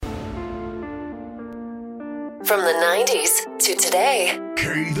From the 90s to today.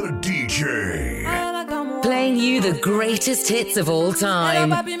 K the DJ. Playing you the greatest hits of all time.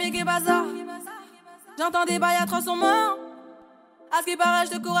 Hello papi, mais qu'est bazar? J'entends des bails atroces en main. À ce qui paraît,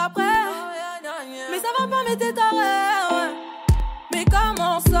 je te cours après. Mais ça va pas, mais t'es taré, ouais. Mais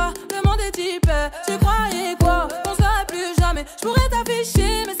comment ça, le monde est typé? Tu croyais quoi, qu'on serait plus jamais? Je pourrais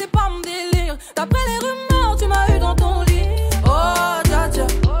t'afficher, mais c'est pas mon délire. D'après les rumeurs, tu m'as eu dans ton lit. Oh, dja dja,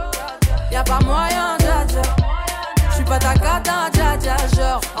 y'a pas moyen, dja dja. J'suis pas ta cata, dja dja.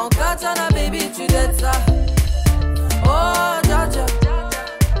 Genre, en katana, baby, tu dettes ça. Oh, dja dja,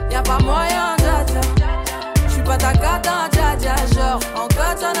 y'a pas moyen, dja dja. J'suis pas ta cata, dja dja. Genre, en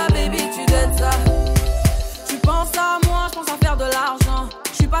katana, baby, tu dettes ça. Tu penses à moi, j'pense à faire de l'argent.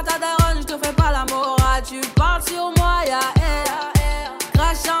 J'suis pas ta daronne, j'te fais pas la morale. Tu parles sur moi, y'a air.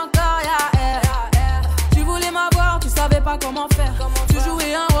 Crache encore, y'a air. Tu voulais m'avoir, tu savais pas comment faire. Tu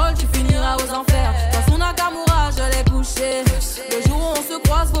jouais un rôle, tu finiras aux enfers. Dans son Nakamura, je l'ai couché. Le jour où on se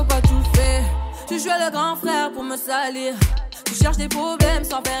croise, faut pas tout faire. Tu jouais le grand frère pour me salir. Tu cherches des problèmes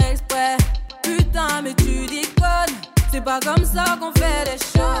sans faire exprès. Putain, mais tu déconnes. C'est pas comme ça qu'on fait les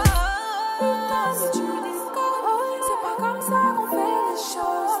choses. Putain, mais tu déconnes. C'est pas comme ça qu'on fait les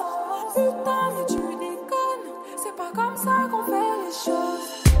choses. Putain, mais tu déconnes. C'est pas comme ça qu'on fait les choses.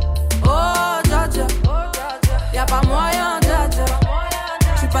 Oh, dja dja, y'a pas moyen, dja dja.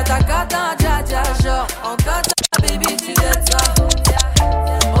 J'suis pas ta cata, dja dja. Genre, en cata, baby, tu dettes ça.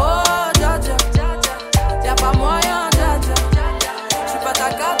 Oh, dja dja, y'a pas moyen, dja dja. J'suis pas ta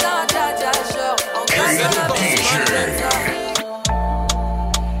cata, dja dja. Genre, en cata, baby, tu dettes ça.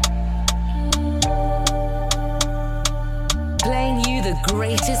 Playing you the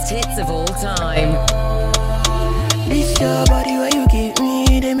greatest hits of all time. This your body where you give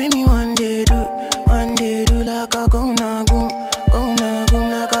me, they make me one day do like a go-na go,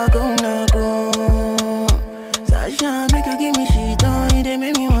 like a go-na go. Sasha make you give me shit on, they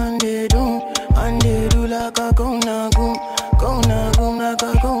make me one day do like a go-na go, like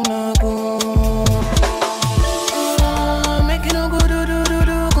a go-na go. Make you no go do,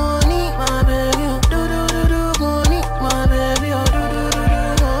 go need my baby, do, go need my baby, do,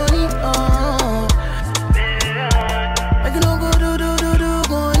 go need, Make you no go do,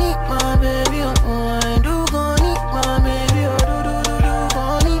 go need my baby, I do go need my baby, do, go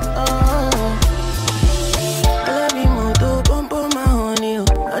need, I love you moto, pump on my honey,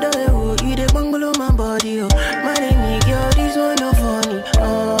 other way who you dey bungalow my body, my name girl, this one no funny,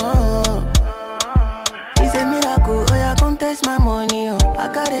 It's a miracle, oh yeah, come test my money, I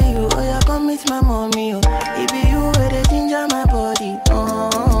carry you, oh yeah, come meet my mommy, It be you where they ginger my body,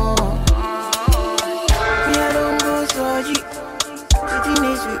 Me I don't go surgery, sitting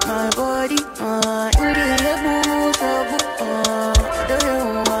is with my body, in the boo, so boo, don't you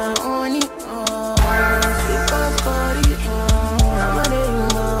my honey, sweet as body, I'm gonna you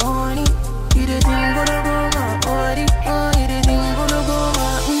my honey, you the thing gonna go my body, you the thing gonna go my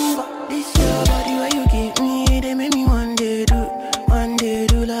This your body where you give me, they make me one day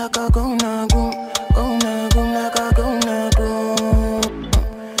do like a go-na go, like a go-na go.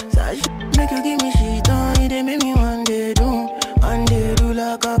 Sash, make you give me shit on, they make me one day do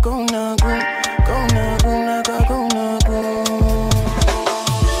like a go-na go, like a go-na go.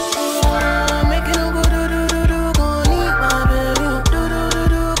 Make you no go do, go need my baby, do,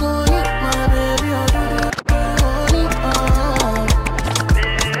 go need my baby, do, go need,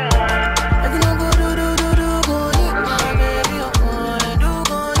 Make you no go do, go need my baby, do,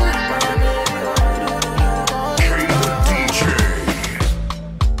 go need my baby, K the DJ.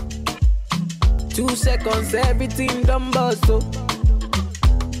 2 seconds, everything done bust, oh.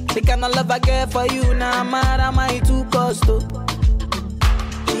 The kind of love I get for you, now I'm mad, am I too cost, oh.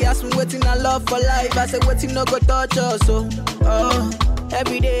 She asked me waiting I love for life, I said waiting no go touch us, oh.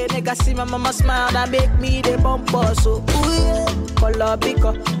 Every day, nigga see my mama smile, that make me the bump us, oh. Ooh, yeah. Color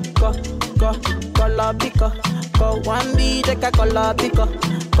pico, color pico, one B, take a color pico,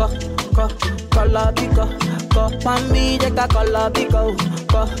 color pico, one B, take a color pico,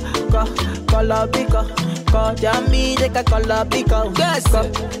 color pico, Jamie, take a color pico, yes,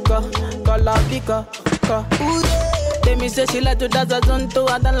 color pico, ooh. Tell me say she like to dance a zonto,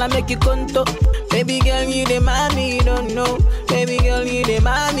 I don't like make you conto. Baby girl, you the mommy, you don't know. Baby girl, you the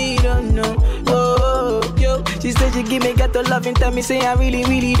mommy, you don't know. Oh, yo, she said she give me ghetto love and tell me say I really,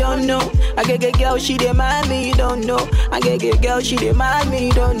 really don't know. I get girl, she the mommy, you don't know. I get girl, she the mommy,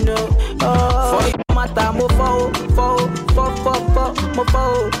 you don't know. Oh, for your matter, mo fo, mo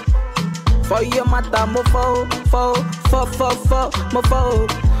fo. For your matter, mo fo, mo fo.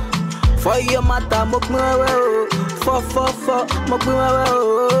 For your matter, mo fo, mo fo.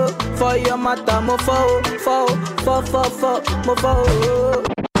 For for your matter, mo fo, mo fo.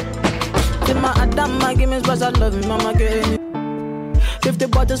 Take my Adama, give me special love, mama give me 50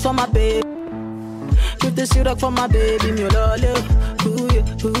 bottles for my baby, 50 syrup for my baby, me lolly. Ooh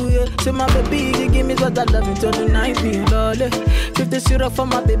yeah. Say my baby, you give me special love until the night, me lolly. 50 syrup for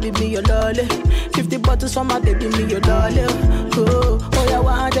my baby, me your lolly. 50 bottles for my baby, me your lolly. Oh yeah,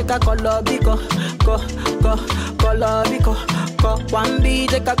 one take a color biko, color biko. One B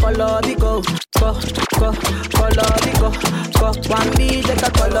take a color biko, color biko. One B take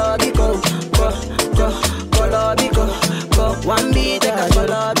a color biko, color biko. One B take a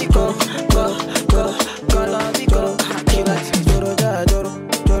color biko, color biko. Joro da joro,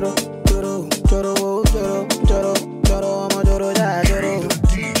 I'ma joro da joro.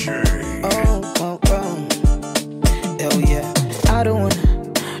 Oh. Hell yeah, I don't wanna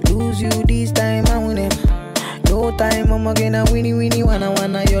lose you this time, I win it. No time, I'ma get a winnie,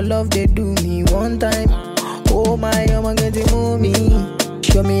 wanna your love, they do me one time. Oh my, I'ma get to move me.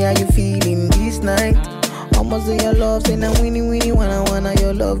 Show me how you feeling this night. I'ma say your love, say na winnie, wanna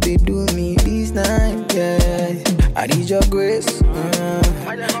your love, they do me this night, yeah. I need your grace,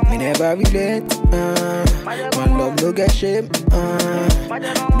 me never relent, my love no get shame,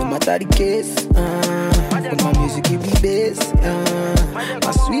 no matter the case, but my music give me bass,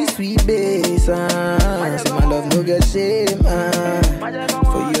 my sweet bass, say my love no get shame,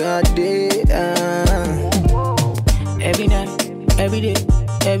 for you all day, every night, every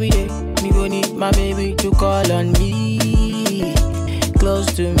day, me gon' need my baby to call on me, close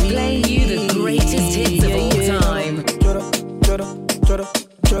to me. Playing you the greatest hits of all time.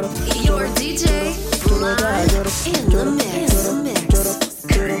 Your DJ, live in the mix.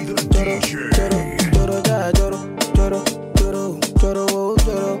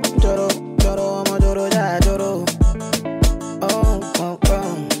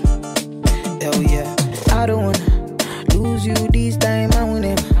 Hell yeah, I don't wanna lose you this time, I win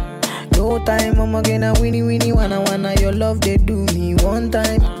it. No time, I'ma get a winnie, wanna your love, they do me one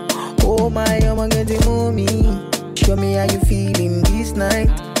time. Oh my, I'ma get to move me. Show me how you feeling this night.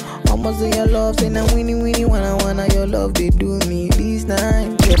 I'ma say your love, say na winnie, wanna your love, they do me this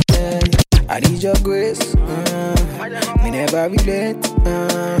night. Yeah. I need your grace, me never relent,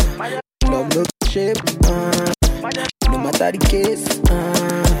 love no shape, no matter the case,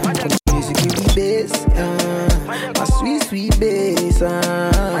 music give me bass, my sweet bass, say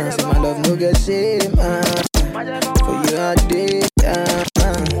my love no get shame, for you all day,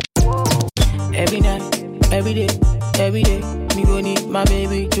 every night, every day, me gon' need my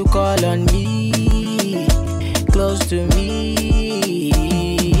baby to call on me, close to me,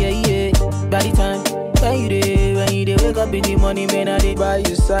 yeah. By the time when you dey wake up in the morning, man, I dey buy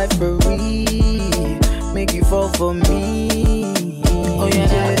you cyphery, make you fall for me. Oh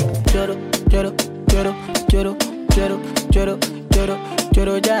yeah, joro,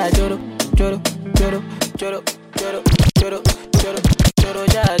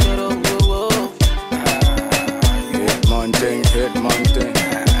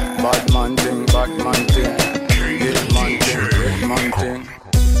 Hit man thing, bad man thing, hit man thing.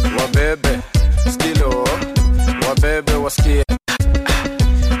 Wa bebe, skilo, wa bebe waskie,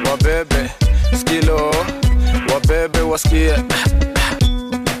 wa bebe, skilo, wa bebe waskie.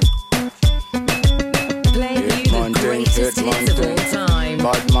 Playing you the greatest hits of all time.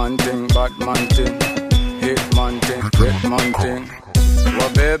 Bad man thing, hit man thing. Wa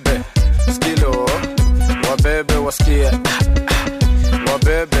bebe, skilo, wa bebe waskie, wa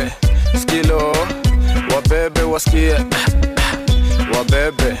bebe, skilo, wa bebe waskie.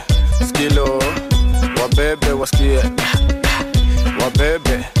 Wabebe, skilo, wabebe wasikie.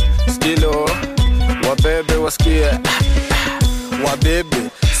 Wabebe, skilo, wabebe wasikie. Wabebe,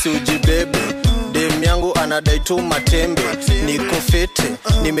 si ujibebe. Dem yangu anadai tu matembe. Niko fete,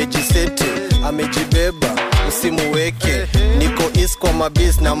 nimejisete. Amejibeba, usimuweke. Niko east kwa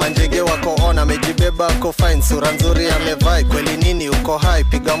mabis na manjege wako on. Amejibeba ako fine, sura nzuri amevai. Kweli nini uko high,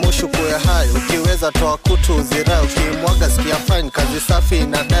 piga mushu kuwe high. Ukiweza toa kutu uzirai, ukimwaga sikia fine. Kazi safi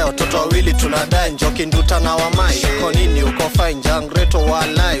inadai, watoto wawili tunadai. Njoki nduta na wamai, uko nini uko fine. Jangreto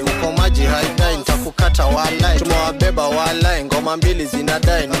walai, uko maji haidai. Nitakukata walai, tumewabeba walai. Ngoma mbili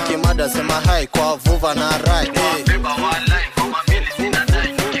zinadai, nikimada sema hai. Kwa vuva na rai, tumewabeba walai. Ngoma mbili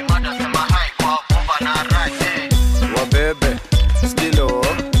zinadai, nikimada sema hai. Kwa vuva na rai, wabebe, skilo,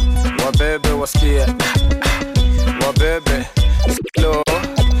 wabebe wasikie. Wabebe, skilo,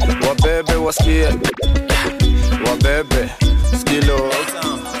 wabebe wasikie. Wabebe, skilo,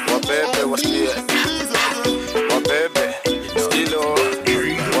 wabebe wasikie. Wabebe, skilo,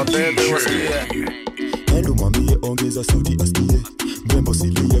 wabebe wasikie. Endo mwambie ongeza sauti asikie. Mbembo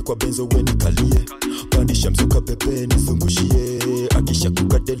silie twende kwa benzo weni kalie, pandisha mzuka bebe nizungushie, akisha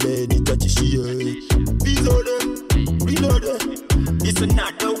kukadele nitajishie. Bizode, reloade, it's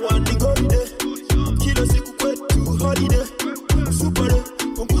another one nigoride, kila siku kwetu holiday, supare,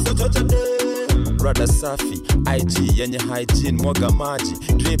 punguza chochote. Rada safi, IG yenye hygiene, mwaga maji,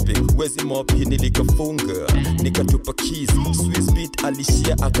 dripping, wezi mopi nilikafunga, nikatupa keys, Swiss beat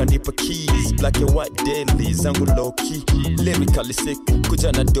alishia akanipa keys, black and white daily, zangu low key, lyrically sick,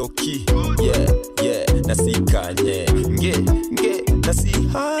 kuja na doki, yeah, yeah, nasikanye, nge,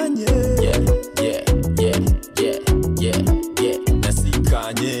 nasihanye, yeah, yeah, yeah, yeah, yeah, yeah,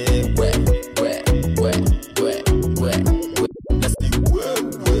 nasikanye, we,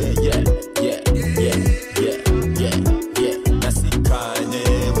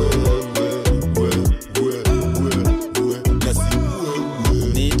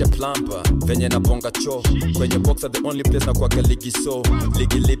 venye na bonga cho kwenye box are the only place na kwa ligi so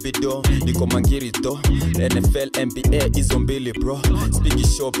ligi libido niko mangiri do NFL NBA izo mbili bro speaky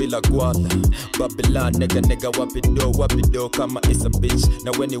show bila gwala Babylon nega wapido kama is a bitch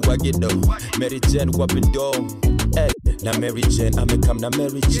na weni wagido Mary Jane wapido na Mary Jane amekam na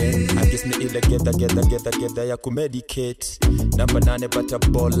Mary Jane I guess ni ile geda ya kumedicate number 8 bata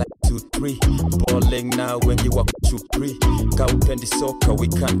ball like 2-3 balling now wengi wa kuchupri ka upendi soka we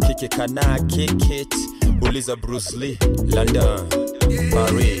can't kick it kana kick it uliza Bruce Lee London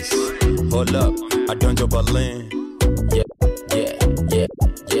Paris hold up I don't know Berlin yeah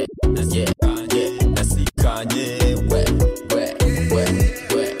nasi Kanye we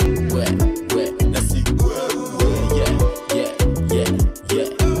nasi yeah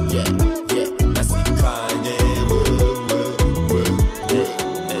nasi Kanye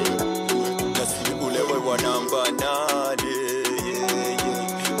nasi ulewe wa namba 9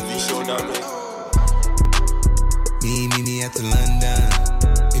 Me at the London.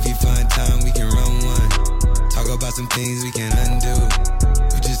 If you find time, we can run one. Talk about some things we can undo.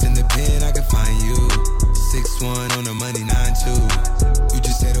 You just in the pen, I can find you. 6'1" on the money, 9'2". You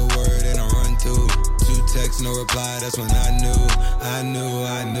just say the word and I run through. 2 texts, no reply, that's when I knew.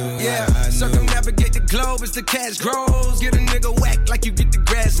 Yeah, circumnavigate the globe as the cash grows. Get a nigga whack like you get the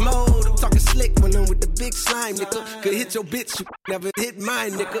grass mowed. I'm talking slick when I'm with the big slime, nigga. Could hit your bitch, you never hit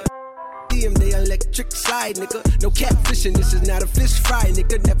mine, nigga. They electric slide, nigga. No catfishing, this is not a fish fry,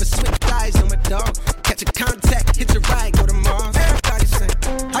 nigga. Never switch eyes on my dog. Catch a contact, hit your ride, go to Mars. Everybody say,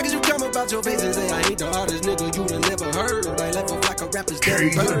 how could you come about your face and say I ain't the hardest nigga you done never heard? I left off like a rapper's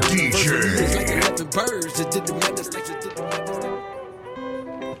dead bird. It's like 11 birds, just did the madness.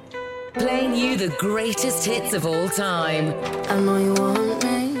 Playing you the greatest hits of all time. I know you want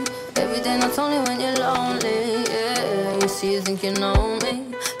me every day, not only when you're lonely. Yeah, you see, you think you know me,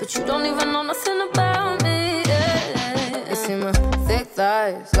 but you don't even know nothing about me, yeah. You see my thick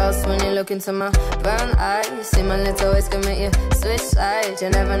thighs, lost when you look into my brown eyes. See my little ways can make you switch sides. You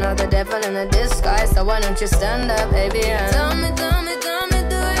never know the devil in a disguise, so why don't you stand up, baby, and tell me, do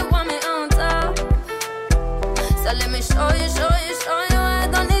you want me on top? So let me show you, I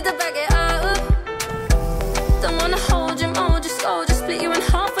don't need to back it up. Don't wanna hold you, mold you, slow, just split you in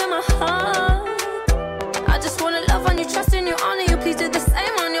half with my heart. I just wanna love on you, trust in you, honor you, please do the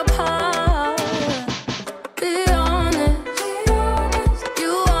same on your part. Be honest,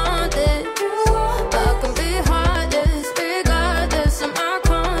 you want it, but I can be heartless, regardless of my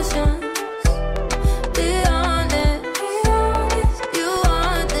conscience. Be honest, you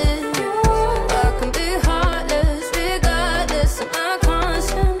want it, but I can be heartless, regardless of my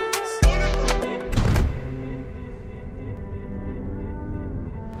conscience.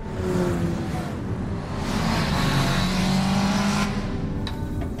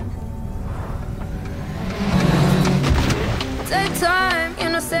 Take time, you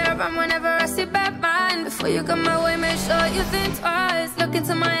know, stare around whenever I see bad mind. Before you come my way, make sure you think twice. Look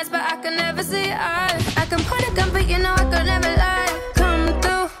into my eyes, but I can never see eyes. I can point a gun, but you know I could never lie. Come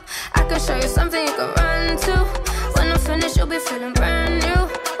through, I can show you something you can run to. When I'm finished, you'll be feeling brand new.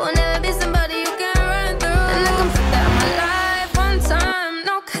 Will never be somebody you can run through. And I can put that in my life one time,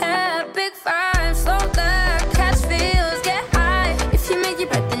 no care, big five, slow that, catch feels, get high. If you make your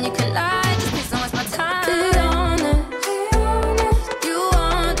bet, then you can lie. Just please don't waste my time. Be honest, you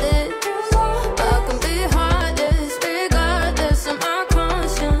want it, but I can be heartless, regardless of my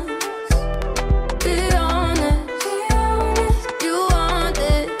conscience. Be honest, you want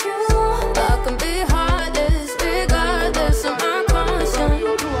it, but I can be heartless, regardless of my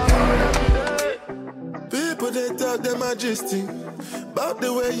conscience. People they talk them majesty about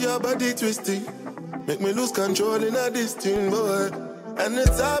the way your body twisting, make me lose control in a this thing, boy. And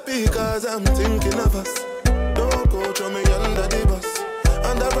it's happy cause I'm thinking of us. Don't go throw me under the bus. I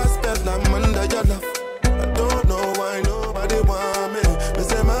under respect, I'm under your love. I don't know why nobody want me. They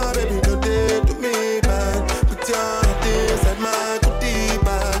say my baby no day to me bad. Put your hands at my goodie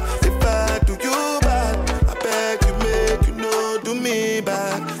bag. If I do you bad, I beg you make you know do me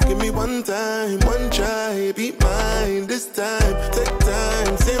bad. Give me one time, one try, be mine this time. Take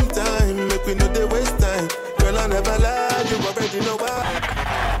time, same time, make we know they waste time. Girl, I never lie, you already know why.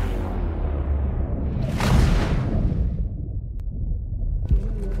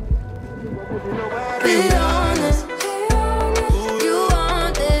 Be honest, you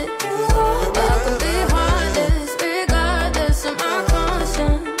want it. I could be heartless, regardless of my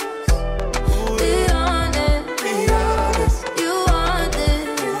conscience. Be honest, you want it.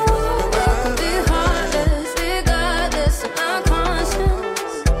 I could be heartless, regardless of my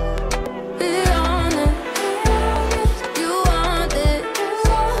conscience. Be honest, you want it.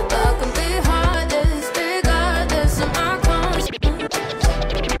 I could be heartless, regardless of my conscience.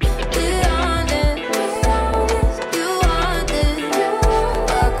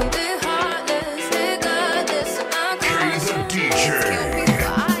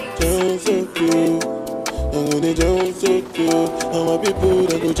 And my people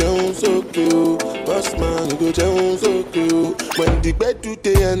they go down so cool. Boss man they go down so cool. When the bed do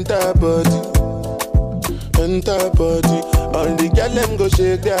they enter body. All the girl them go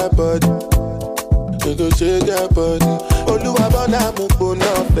shake their body. They go shake their body. Oluwabona mo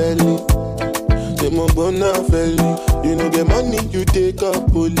bona belly. They mo bona belly. You know the money you take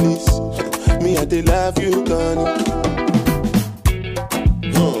up police. Me I dey love you gone.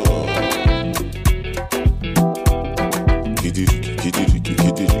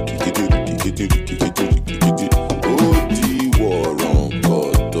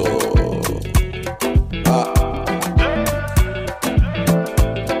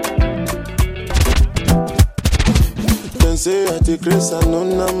 Say I take grace and no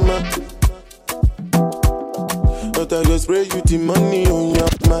nama, but I go spray you the money on your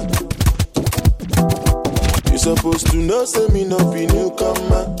mat. You supposed to know, say me no be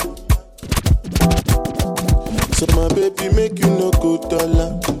newcomer. So my baby make you no go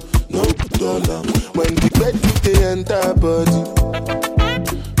dollar, no dollar. When the bed you they enter body.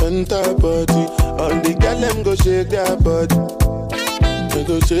 All the girl them go shake their body. They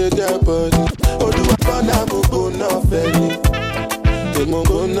go shake their body. Oluwabona mo go na felly. They mo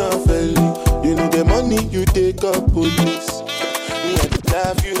go na felly. You know the money you take up police. Me I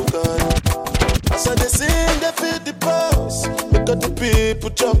love you gone. As I they sing, they feel the pulse. Because the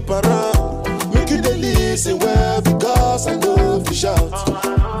people jump around. Make you they listen well because I love you shout.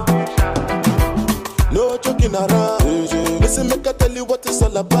 No joking around. Listen, make I tell you what it's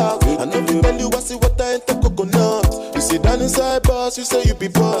all about. I never tell you I see what I ain't the coconut. You sit down inside boss, you say you be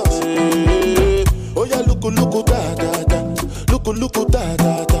boss. Oh yeah, look da da da. Look da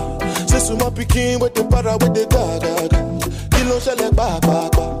da da. Say suma pikin with the para with the da da da. Kilo shele ba ba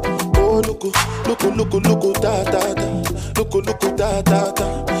ba. Oh look da da da. Look da da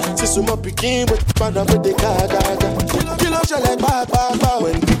da. Say suma pikin with the para with the da da da. Kilo shele ba ba ba.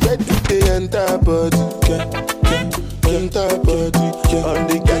 When the bed they enter body, enter body. All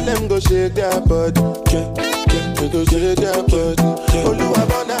the girl them go shake their body, they go shake their body.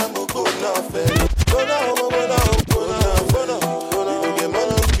 Oluwabona mo go na fellow. Go na. You get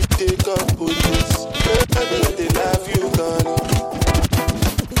money, you take up police. They love you gone.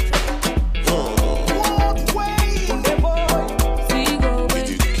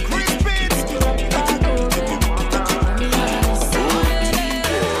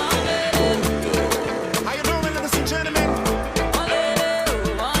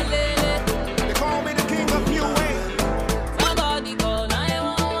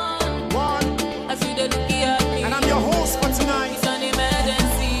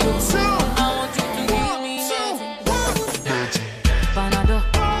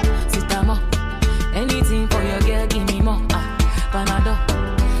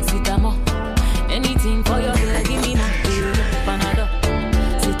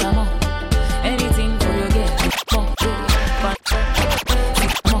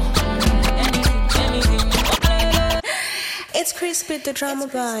 Spit the drama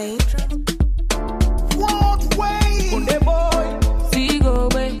by What way? Kunde boy, Figo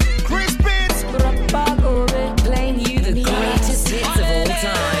way, Chris Pitts, Rapago way, playing you the greatest hits of all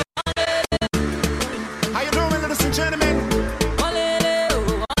time. How you doing, ladies and gentlemen?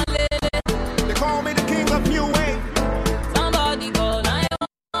 They call me the king of new wave. Somebody call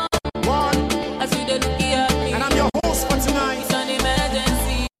 911. I see the looky at me, and I'm your host for tonight. It's an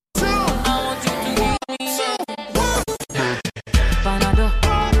emergency. I want you to give me Panado,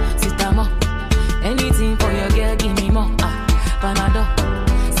 Sitamo, anything for your girl, give me more.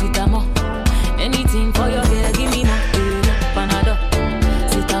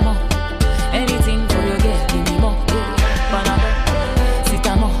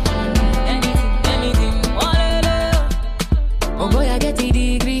 get a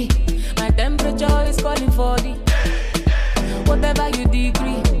degree. My temperature is calling for the whatever you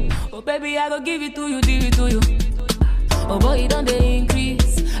degree. Oh baby, I go give it to you, give it to you. Oh boy, it don't they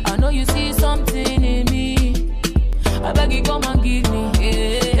increase. I know you see something in me. I beg you, come and give me.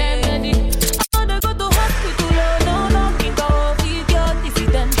 Yeah, I know they go to hospital, no, no, keep off if you're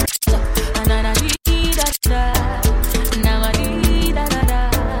dissident. And I need that. Now I need that. I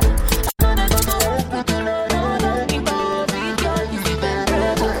know they go to hospital, no, no, keep off if you're dissident.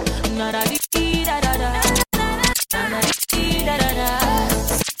 Now I need that. And I need that.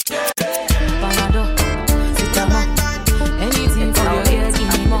 Panado, sit down. Anything for your ears,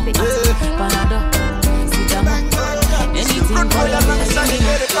 give me more. Panado, sit down. Anything for your ears, give me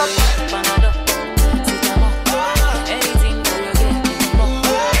more. Panado, sit down. Anything for your ears, give me more.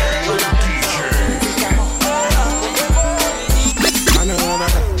 Panado,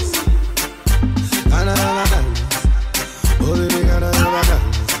 dance. Oh baby, gotta have a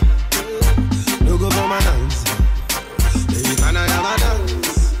dance. No go for my dance. Baby, can I have a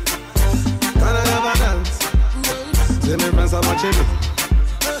dance? Can I have a dance? Say me friends are watching me.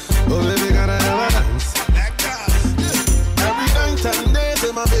 Oh baby, can I have a dance? Every night and day,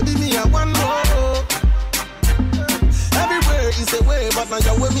 say my baby, me I want more. Everywhere is a way, but now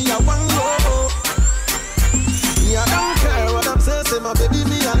you're with me I want more. Me I don't care what I'm saying, say my baby,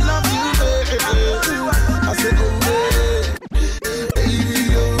 me I love you, baby. I say oh baby,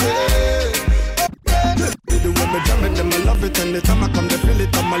 oh baby. When me jam it, them I love it. Anytime I come, they feel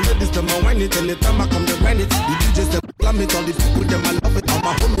it. All my ladies, them I whine it. Anytime I come, they whine it. The DJs, them slam it. All the people, them I love it. All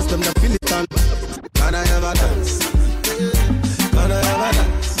my homies, them they feel it. And can I have a dance? Can I have a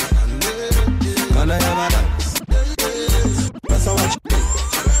dance? Can I have a dance? That's how much.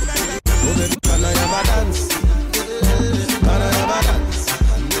 Oh baby, can I have a dance? Can I have a dance?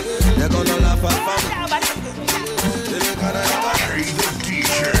 They're gonna laugh at me. Baby, can I have a dance?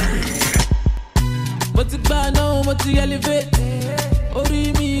 What's it by now? What's the elevate?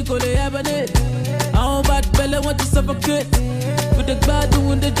 Ori mi kole abane. I'm bad belly want to suffocate. With the bad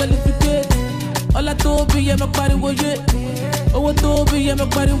doing the jollificate. All I told me, I'm a party with it. Oh, I told me, I'm a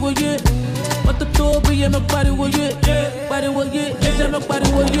party with it. What the told me, I'm a party with it. Party with it, I'm a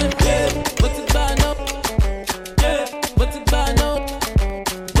party with it. What's it by now? What's it by now?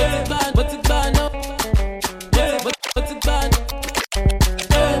 What's it by now?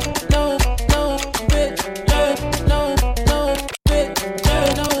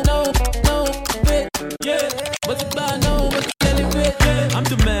 What's it by now? I'm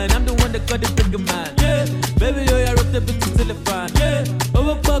the man, I'm the one that got the bigger man. Yeah. Baby, yo, I rock the bitch till the fan. Yeah.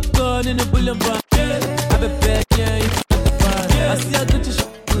 Over popcorn in the bullion van. Yeah. I be back, yeah, you the fan. Yeah. I see how good your shit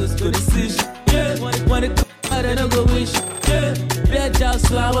go to see shit. Yeah. Wanna come out and I go wish. Yeah. Bad job,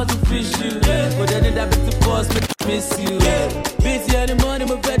 so I want to fish you. Yeah. But then that bitch the boss, make me miss you. Yeah. Busy in the morning,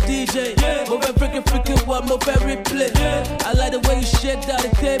 my bad DJ. Yeah. Move that freaking what, my favorite play. Yeah. I like the way you shake down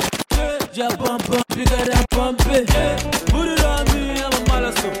the tape. Yeah, bump, bigger than pump it. Yeah. Put it on me, I'm a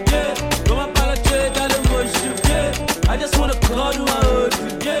malasso. Yeah. Go my palate, I don't push you. Yeah. I just wanna call you, I hold you.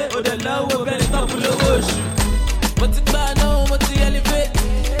 Yeah. Oh, the love will better stop with the ocean. What's it by now? What's the elevate?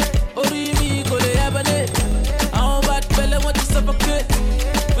 Oh, do you mean go to abandon? I'm bad fella, want to suffocate.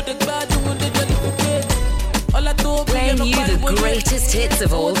 With the bad, you want the jollificate. All I do is playing you the greatest hits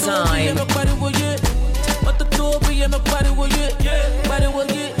of all time. What the door be in my body with it? Yeah, body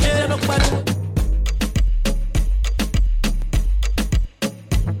with it. Yeah, my body.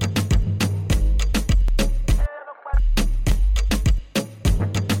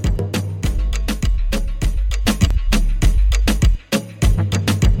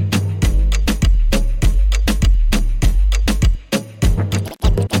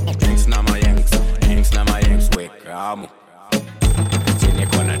 Drinks na my yanks, wake up. Sini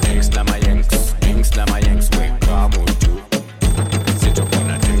kona drinks na my yanks. Drinks na my yanks, we come too. Sito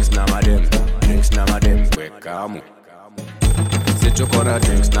kona drinks na madem, we come. Sito kona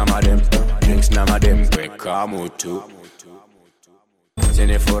drinks na madem, we come too.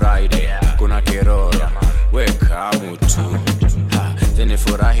 Sini Friday, kuna kiroro, we come too. Sini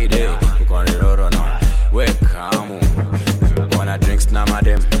Friday, kuna kiroro no, we come. Kona drinks na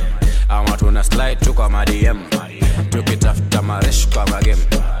madem, I want to slide to come at the DM. Took it after my rish come again.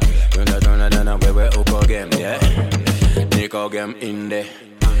 Tuna wewe uko game, yeah. Niko game in there.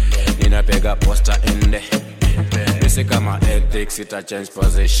 Nina pega poster in there. Nisi kama ethics ita change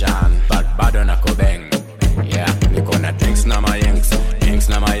position. But bado nako bang. Yeah, niko na drinks na my yanks. Drinks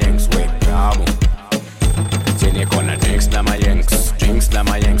na my yanks, we kamu. Niko na drinks na my yanks. Drinks na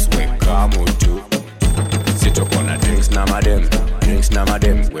my yanks, we kamu too. Sito kona drinks na madem. Drinks na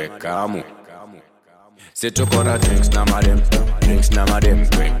madem, we kamu. Sit up on a drinks na madem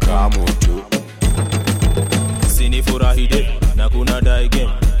weka mutu. Sinifurahide na kuna die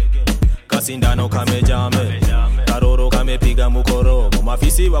game. Kasindano kamejame karoro kamepiga mukoro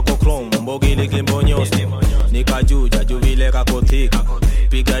mafisi wako chrome mbogile kimbonyoso nikajuja juvile kakothika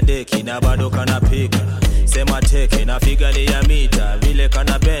piga deki na bado kanapika sema teke na figani ya mita vile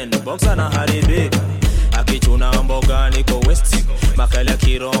kana bend boxa na haribika akichuna mboga niko west makala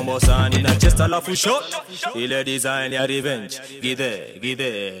kirombo sani na chest alafu shot ile design ya revenge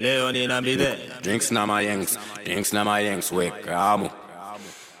gide leo nina mbide drinks na mayengs weka mu.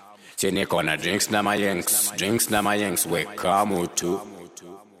 Chini kona drinks na mayengs weka mutu.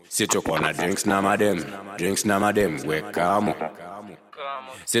 Situ kona drinks na madem weka mu.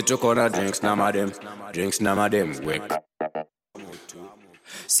 Situ kona drinks na madem weka.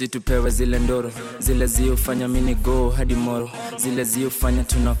 Situpewe zile ndoro, zile ziofanya mini go hadi moro, zile ziofanya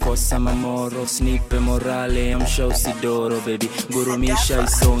tunakosa mamoro. Snipe morale, amsha usidoro baby, gurumisha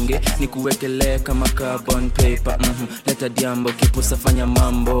isonge, nikuwekele kama carbon paper. Leta diambo, kipusa fanya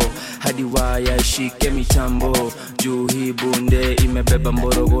mambo, hadi waya ishike mitambo. Juu hii bunde imebeba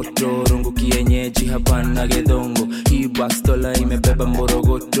mborogoto, rungu kienyeji hapana gedongo. Hii bastola imebeba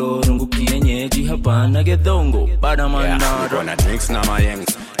mborogoto, rungu kienyeji hapana gedongo. Bada manaro Kona drinks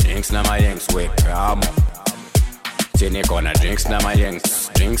na mayengs weka mu. Chini kona drinks na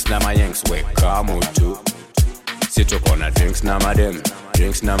mayengs weka mutu. Situ kona drinks na madem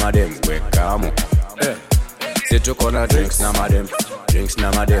weka mu. Situ kona drinks na madem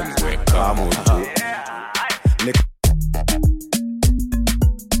weka mutu.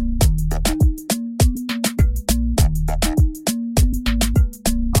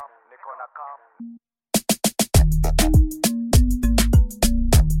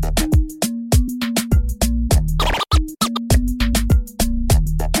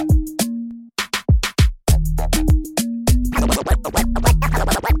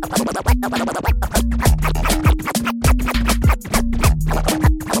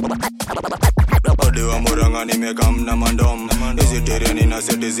 Odiwa muranga nimekamna mandom. Hizi tereni na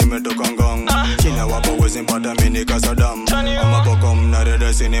seti zimetoka ngong. China wapo wezi mpata mini kasadam. Ama poko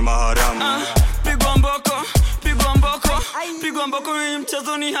mnarede sini maharam. Pigwa mboko hii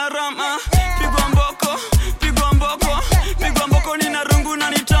mchezo ni haram. Pigwa mboko ni narungu na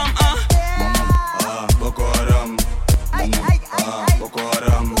nitam. Boko haram. Boko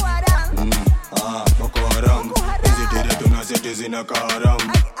haram. Boko haram. Hizi tere tuna seti zina kaharam.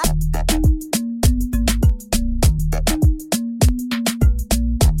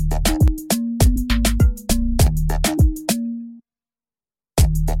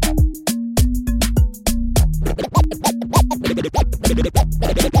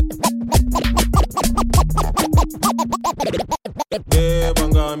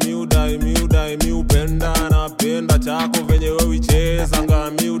 Banga miudai miupenda napenda chako venye wewe cheza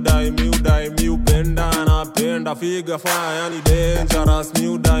nga miudai miupenda napenda figa fire ni dangerous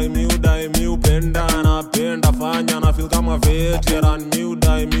miudai miupenda napenda fanya na feel kama veteran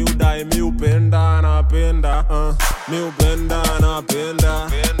miudai miupenda napenda miupenda napenda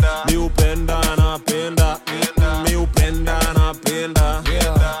miupenda napenda miupenda napenda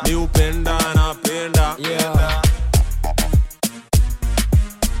miupenda napenda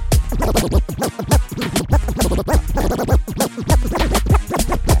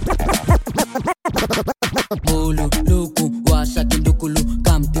Bulu, luku, washa kindukulu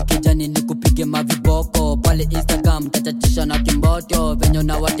kamtu kijani nikupige maviboko pale Instagram tatatisha na kimboto venyo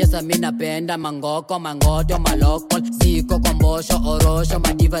na watesa minapenda mangoto maloko ziko kwa mbosho orosho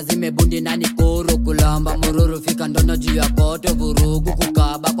madiva zimebundi na nikuru kulamba mururu fika ndono juu ya koto vurugu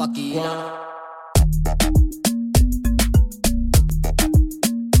kukaba kwa kila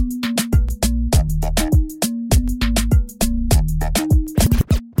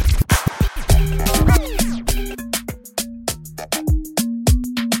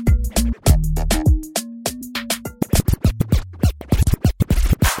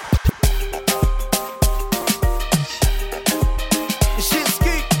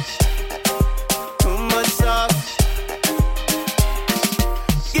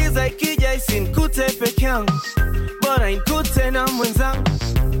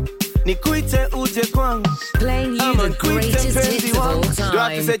Nikuite uje kwangu. Playing you the greatest hits of all time. Do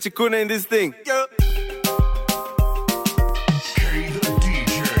I have to say chikuna in this thing? Yo.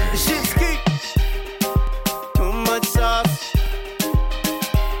 Shinski. Too much sauce.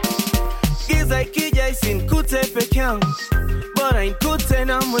 Giza ikija isinikute peke yangu. Bora inikute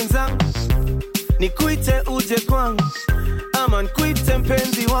na mwenzangu. Nikuite uje kwangu. Ama nikuite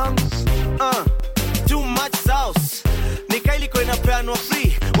mpenzi wangu. Too much sauce. Nikailiko inapeanwa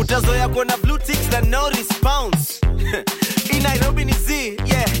free. utazoea kuona blue ticks na no response. In Nairobi ni Z,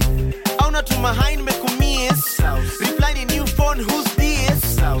 yeah. Au natuma hi nimekumiss. Reply ni new phone, who's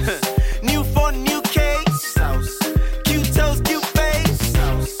this? New phone, new case. Cute toes, cute face.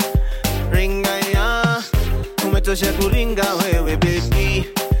 Ringa ya, umetosha kuringa wewe baby.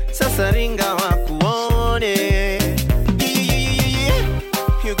 Sasa ringa wakuone.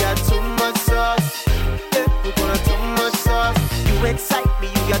 You got too much sauce. You gonna too much sauce. You excite me,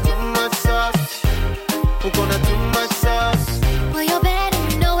 you got too much sauce. You gonna too much sauce. Well, you're bad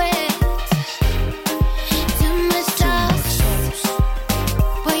and you know it. Too much sauce.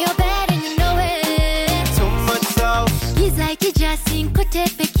 Well, you're bad and you know it. Too much sauce. Giza ikijasi nkote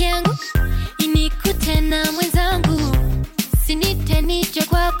peke yangu, inikute na mwenzangu. Sinite nije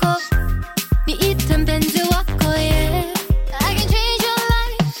kwako, niite mpenzi wako, yeah. I can change your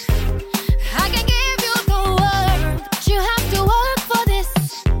life, I can give you the world, but you have to work for this,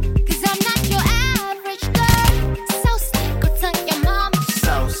 'cause I'm not your average girl. Sauce like Kutanga mama,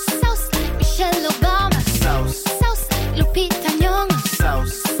 sauce like Michelle Obama, sauce like Lupita Nyong'o,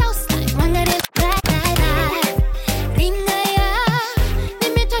 sauce like Margaret Black. Ringa ya,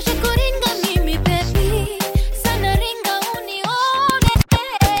 nimetosha kuringa mimi baby, sana ringa unione.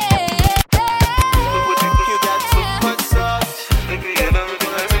 You got too much sauce. Baby, you know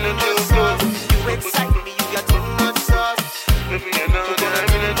I'm in the sauce. You excite me, you got too much sauce. Baby, you know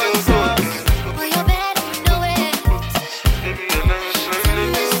I'm in the sauce. Well, you're bad and you know it. Baby, you know I'm in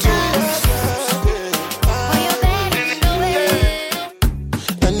the sauce. Well, you're bad and you know it.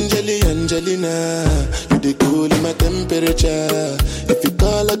 Angelina, you the cool in my temperature. If you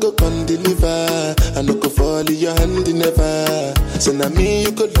call, I go come deliver. I no go fall in your hand never. So now me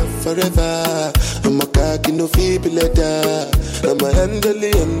you could love forever. I'm a cocky no feeble letter. I'm a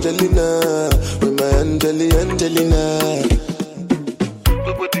Angelina, with my Angelina.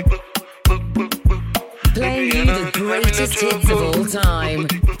 Playing you the greatest hits of all time.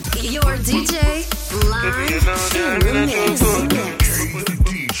 Your DJ, live in the mix.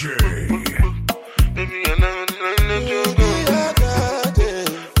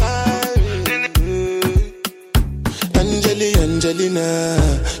 Angelina,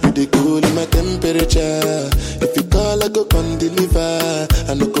 you the cool in my temperature. If you call, I go come deliver.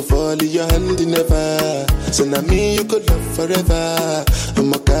 I no go fall in your hand never. So now me you could love forever.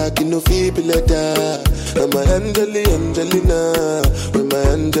 I'm a cocky no feeble letter. I'm a Angelina, with my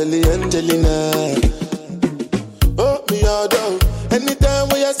Angelina. Oh, me all down. Anytime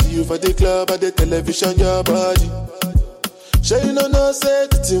when I see you for the club or the television, your body. Sure you know no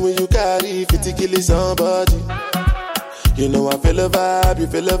safety when you carry 50 kilos somebody. You know I feel a vibe, you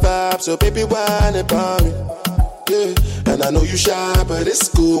feel a vibe, so baby whine about me. Yeah, and I know you shy, but it's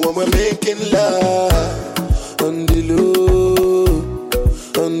cool when we're making love. On the low,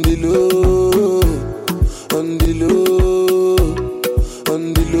 on the low, on the low,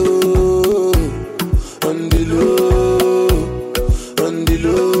 on the low, on the low, on the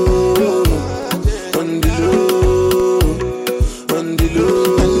low, on the low, on the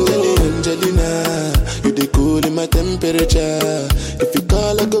low. Angelina, you the cool in my temperature. If you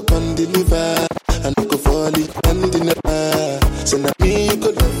call, I go come deliver. I no go fall in hand in never. So now me you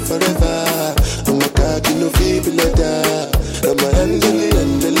could love forever. I'm a cocky no feeble letter. I'm a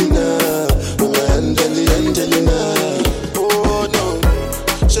Angelina, I'm a Angelina. Oh no,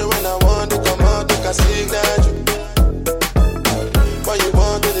 so when I want to come out, I signal you. Why you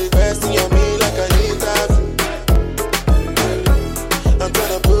want to request in your me like I need that? I'm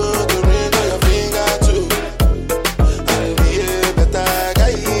tryna put the ring on your finger too. I'll be a better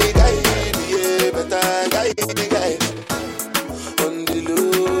guy, be a better guy. On the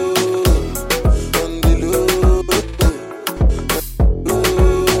low, on the low, on the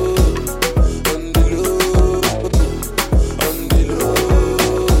low, on the low, on the low,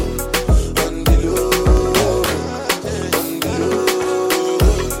 on the low.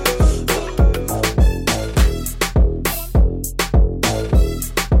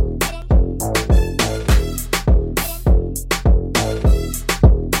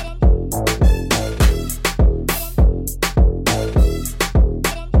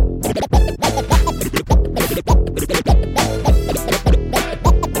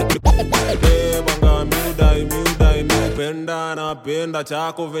 Napenda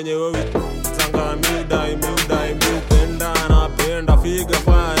chako venye wewe sanga miudai miupenda napenda figa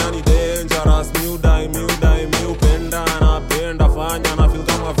fire yani dangerous miudai miupenda napenda fanya na feel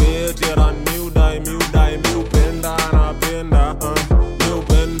kama veteran miudai miupenda napenda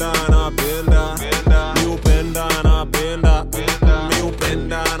miupenda napenda miupenda napenda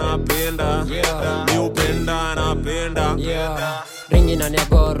miupenda napenda miupenda napenda ringi na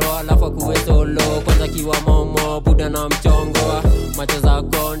negoro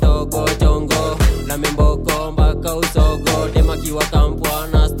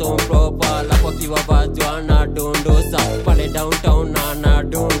down na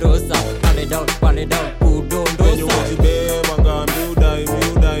dondosa. Pale down kudondosa. Venye umejibeba ngami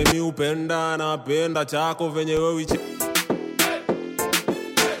udai upenda napenda chako venye wewe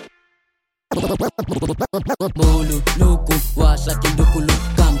Mulu, luku, washa kindukulu.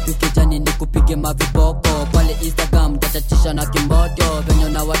 Kam tukijani nikupige maviboko. Pale Instagram tatatisha na kimboto. Venye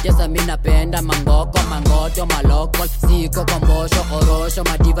na watesa mina penda mangoto maloko. Siko kwa mbosho orosho.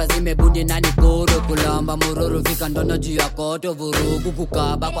 Madiva zimebundi na nikuru. Kulamba mururu vika ndono juu ya koto. Vurugu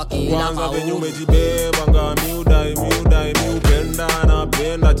kukaba kwa kila kwanza venye umejibeba ngami udai upenda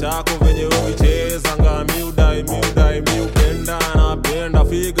napenda chako venye wewe cheza ngami udai upenda napenda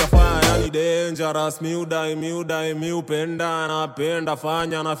figa fire yani dangerous mi udai upenda napenda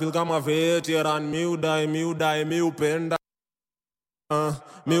fanya na feel kama veteran mi udai upenda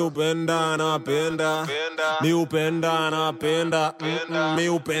mi upenda napenda mi upenda napenda mi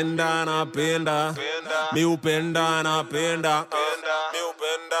upenda napenda mi upenda napenda mi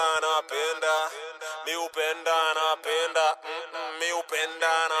upenda napenda mi upenda napenda mi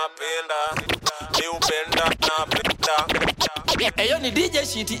upenda napenda mi upenda napenda. Eyo ni DJ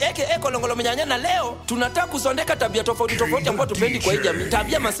Shiti aka Kolongolo Mnyanya, na leo tunataka kusondeka tabia tofauti ambazo tupendi kwa hii jamii.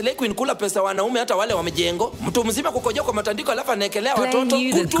 Tabia maslay queen, kula pesa wanaume hata wale wa mjengo. Mtu mzima kukojoa kwa matandiko alafu anaekelea watoto.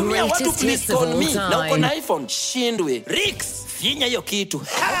 Kutumia watu please call me. Na uko na iPhone shindwe. Rix finya hiyo kitu.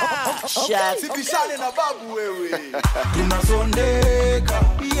 Sipishane na babu wewe. Tunasondeka.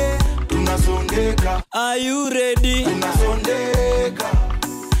 Yeah. Tunasondeka. Are you ready? Tunasondeka.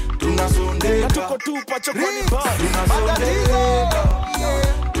 Tunasondeka. Tuko tupa chokoni bar. Tunasondeka.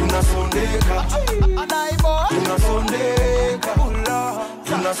 Tunasondeka. Tunasondeka.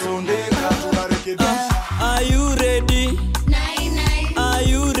 Tunasondeka. Tunarekebisha. Are you ready? Are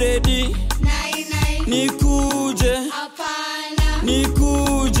you ready? Nikuje.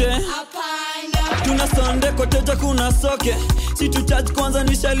 Nikuje. Tunasonde koteja kuna soke. Si tu charge kwanza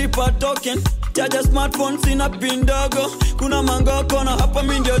nishalipa token. Charge smartphone sina pin dogo. Kuna mangoko na hapa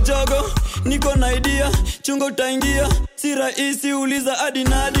mimi ndio jogo. Niko na idea, chungo utaingia. Si rahisi uliza hadi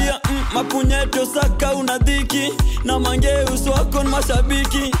Nadia. Mapunyeto saka unadhiki. Na mangeus wako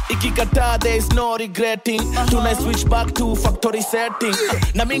mashabiki. Ikikataa there is no regretting. Tuna switch back to factory setting.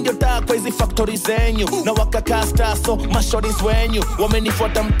 Na mimi ndio taa kwa hizi factory zenyu. Na wakakasta so mashoris wenyu.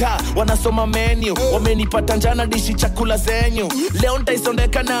 Wamenifuata mtaa, wanasoma menu. Wamenipata njana dishi chakula zenyu. Leo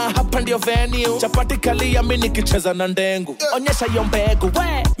nitaisondeka na hapa ndio venue. Chapati kalia mimi nikicheza na ndengu. Onyesha hiyo mbegu.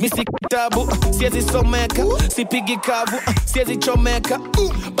 Misi kitabu, siezi someka. Sipigi kavu, siezi chomeka.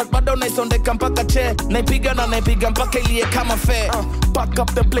 But bado naisondeka mpaka che. Naipiga mpaka ilie kama fair. Pack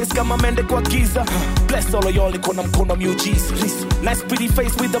up the place kama mende kwa giza. Bless all of y'all iko na mkono miujiza. Nice pretty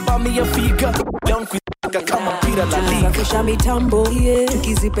face with the bummy ya figure. Down kuika kama mpira la liga. Tunasafisha mitambo,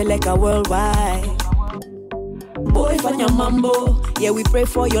 tukizipeleka worldwide. Boy fanya mambo, yeah we pray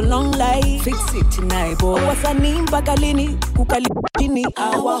for your long life. Fix it tonight boy. Wasanii mpaka lini kukalini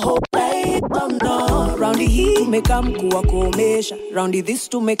our whole life. No, round hii tumekam kuwa komesha. Round this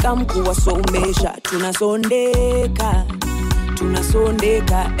tumekam kuwa somesha. Tunasondeka,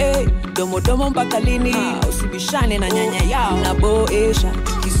 domo mpaka lini. Usibishane na nyanya yao. Naboesha,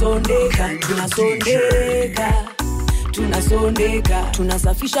 tukisondeka, tunasondeka,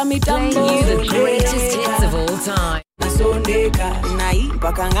 tunasafisha mitambo. Playing you the greatest hits of all time. Tunasondeka, nai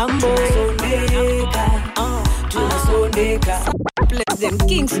mpaka ngambo. Tunasondeka, Pleasant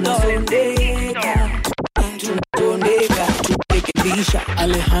Kingston. Tunasondeka, turekebisha.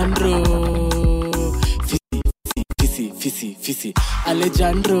 Alejandro Fisi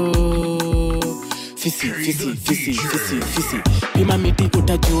Alejandro Fisi Pima miti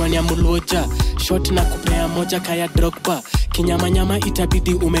utajua ni amuluoja. Shot na kupea moja kaya Drogba. Kinyama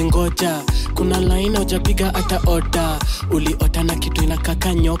itabidi umengoja. Kuna line hujapiga ata oda. Uliota na kitu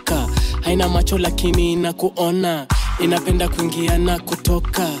inakaka nyoka. Haina macho lakini inakuona. Inapenda kuingia na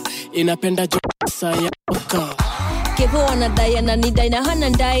kutoka. Inapenda josa ya oka. Kevo wanadai ananidai na hana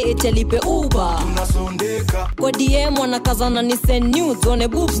ndai etelipe Uber. Tunasondeka. Kwa DM wanakazana ni send nudes one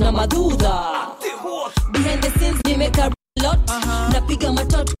boobs na madudha. Behind the scenes nimeka lot. Napiga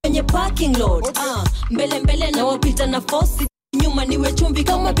matatu kwenye parking lot. Mbele na wapita na fosi. Nyuma niwe chumbi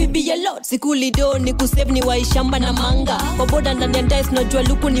kama bibi ya lot. Sikulido ni kusave ni waishamba na manga. Kwa boda ndani ya dice najua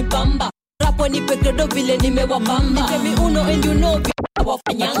luku ni pamba. Rapo ni pekredo vile nimewapamba. Nitemi uno and you know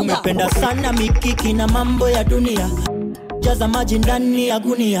wafanyanga. Tumependa sana mikiki na mambo ya dunia. Jaza maji ndani ya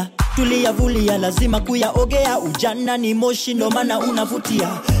gunia. tuliyavulia lazima kuyaogea. Ujana ni moshi ndo maana unavutia.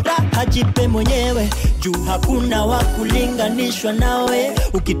 Raha jipe mwenyewe juu hakuna wa kulinganishwa nawe.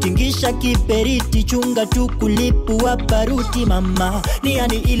 Ukitingisha kiperiti chunga tu kulipua baruti. Mama ni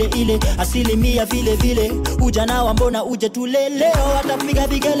yani ile ile asilimia vile vile. Ujana wa mbona uje tule leo watapiga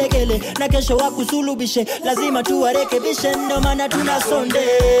vigelegele na kesho wakusulubishe. Lazima tuwarekebishe ndo maana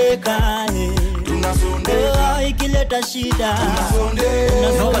tunasondeka. Tunasondeka ikileta shida.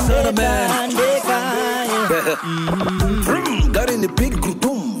 Tunasondeka. Gari ni big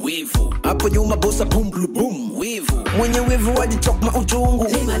gudum wivu. Hapo nyuma bossa boom boom wivu. Mwenye wivu wajichokma uchungu.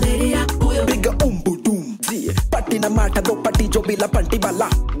 Piga umbudum. Pati na mata do pati jo bila panti bala.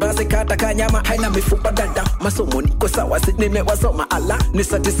 Basi kata kanyama haina mifupa dada. Masomo niko sawa si nimewasoma ala. Ni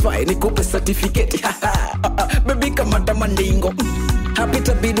satisfy nikupe certificate. Baby kamata mandingo. Happy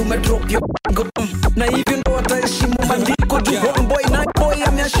to be do me drop your go. Na hivyo ndo wataheshimu mandiko. One boy na boy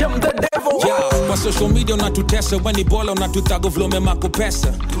amesham the devil. Yeah, kwa social media unatutesa. Wani bola unatutago vlome mako pesa.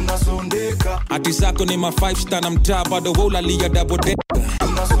 Tunasondeka ati zako ni ma 5 star na mtaa bado wola liya double decker.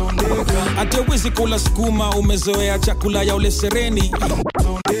 Ati wezi kula skuma umezoea chakula ya ule sereni.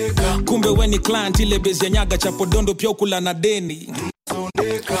 Kumbe weni client ile bezi ya nyaga chapo dondo pia ukula na deni.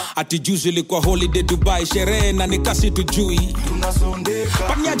 Ati juzi ilikuwa holiday Dubai sherehe na nikasi tujui.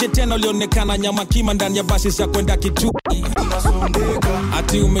 Panyaje tena ulionekana nyama kima ndani ya basi za kwenda Kitui.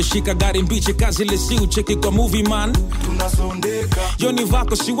 Ati umeshika gari mbichi kazi lesi ucheki kwa movie man. Yoni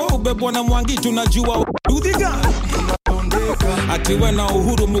vako siwa ubebwa na mwangi tunajua udhiga. Ati wena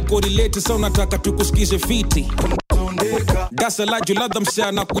uhuru mukori leti sa unataka tukusikize fiti. Dasa la juladha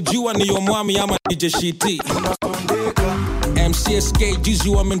msiana kujua ni yomwami ama nije shiti. MCSK juzi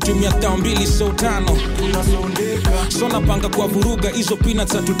wamentumia 2 so 5. So napanga kwa vuruga hizo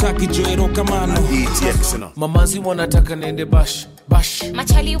peanuts hatutaki joero kamano. Mamazi wanataka nende bash bash.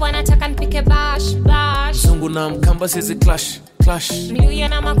 Machali wanataka nipike bash bash. Zungu na mkamba sisi clash clash. Miluya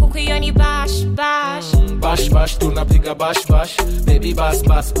na makuku yoni bash bash. Bash bash tunapiga bash bash. Baby bash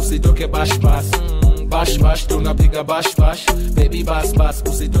bash usitoke bash bash. Bash bash tunapiga bash bash. Baby bash bash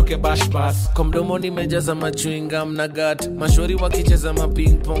usitoke bash bash. Kwa mdomo nimejaza machewing gum na gut. Mashori wakicheza ma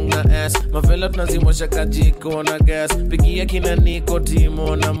ping pong na ass. Mavela tunazimosha kajiko na gas. Pigia kina niko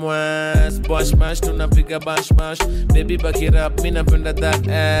timo na mwes. Bash bash tunapiga bash bash. Baby back it up, mi napenda that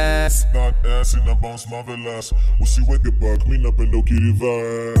ass. That ass ina bounce marvelous. Usiweke back, mi napenda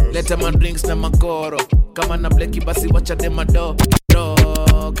ukiriverse. Leta ma drinks na makoro. Kama na bleki basi wacha dema do.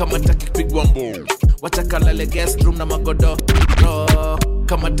 Kama taki kupigwa mbo. Wacha kalale guest room na magodo.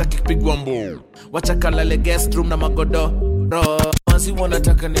 Kama taki kupigwa mbo. Wacha kalale guest room na magodo. Mazi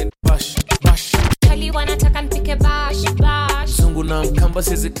wanataka nende bash bash. Chali wanataka nipike bash bash. Zungu na mkamba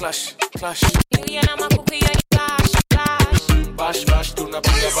sisi clash clash. Miluya na makuku yoni bash bash. Bash bash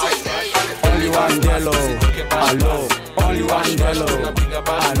tunapiga bash bash. Only one Delo. Hello. Only one Delo. Tunapiga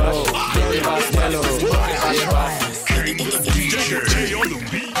bash bash. Bash Delo.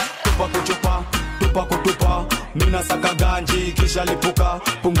 Tupa kuchupa, tupa kutupa. Mina saka ganji kisha lipuka.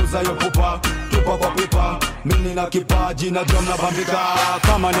 Punguza yo pupa, tupa kwa pipa. Mini na kipaji na drum na bambika.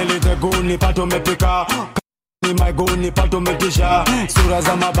 Kama niliteguni pato mepika. Ni maiguni pato metisha. Sura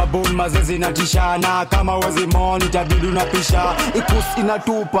za mababuni mazezi natishana. Kama wezi moni tabidu na pisha. Ikusi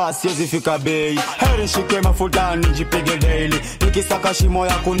inatupa siezi fika bei. Heri shike mafuta nijipige daily. Nikisaka shimo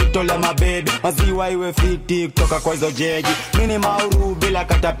ya kunitole mabebe. Maziwa iwe fiti kutoka kwa hizo jegi. Mini mauru bila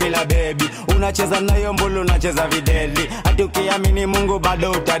katapila baby. Unacheza na yombolo unacheza videli. Hati ukiamini Mungu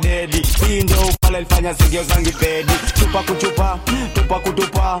bado utadedi. Hii ndio upala ilifanya sigio zangi pedi. Chupa kuchupa, tupa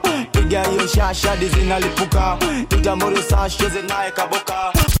kutupa. Piga hiyo shasha dizina lipuka. Piga moro sash cheze nae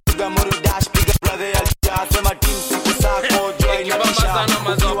kaboka. Piga moro dash piga brother ya licha. Sema team siku sako join na kisha.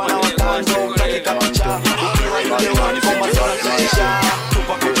 Ukiwa na watano utakika picha. Ukiwa yule wani kwa masona kisha.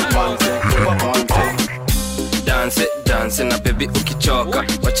 Tupa kuchupa, tupa kuchupa. Dance na baby ukichoka.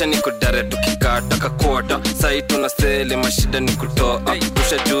 Wacha nikudare tukikata kakota. Sai tunasele mashida ni kutoa.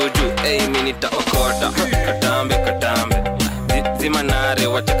 Pusha juju, ey mimi nitaokota. Katambe katambe. Zima nare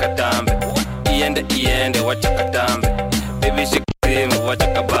wacha katambe. Iende wacha katambe. Baby shikimu wacha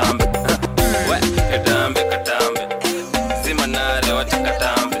kabambe. Katambe katambe. Zima nare wacha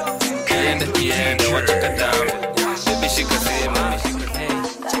katambe. Iende wacha katambe. Baby shikimu.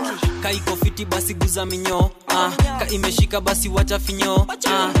 Kaiko fiti basi guza minyo. Ka imeshika basi wacha finyo.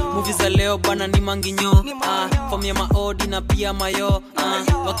 Movie za leo bana ni manginyo. Form ya maodi na pia mayo.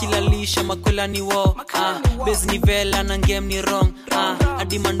 Wakilalisha makwela ni wo. Base ni vela na game ni wrong.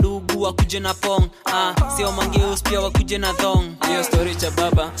 Hadi mandugu wakuje na pong. Sio mangeus pia wakuje na thong. Hiyo story cha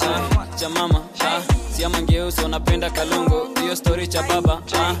baba, cha mama. Sio mangeus wanapenda kalongo. Hiyo story cha baba,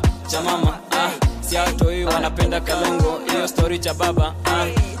 cha mama siatoi wanapenda kalongo hiyo story cha baba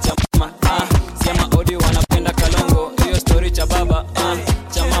cha mama siama odi wanapenda kalongo hiyo story cha baba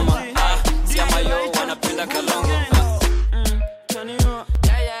cha mama siama yo wanapenda kalongo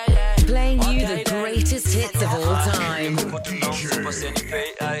Playing you the greatest hits of all time.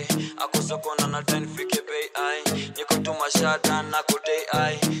 Akusokona na ten fike bay ai niko tumashata na kutei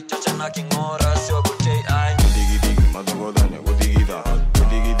ai chacha na kingora sio kutei ai digi digi madogodanya godigida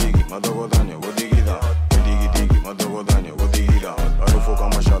digi digi madogodanya godigida digi digi madogodanya godigida arufu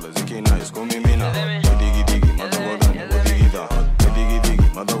kama shala zikina iskomimina digi digi madogodanya godigida digi digi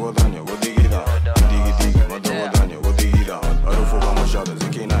madogodanya godigida digi digi madogodanya godigida arufu kama shala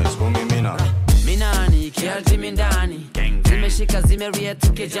zikina iskomimina minani kialti mindani zimeshika zimeria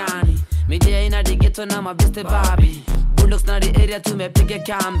tukejani media ina digeto na mabeste babi bulldogs na the area tumepiga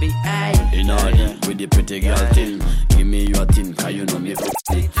kambi in order with the pretty girl thing give me your thing cause you know me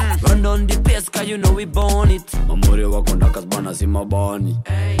fit run on the pace cause you know we born it mamuri wako ndakas bana si mabani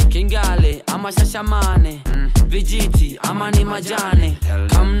kingale ama shashamane vijiti ama ni majane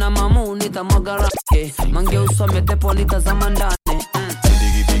kamna mamu nitamwaga rake mange usome tepo nitazama ndane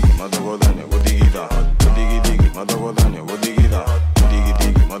digi digi madogodanya godigida digi digi madogodanya godigida digi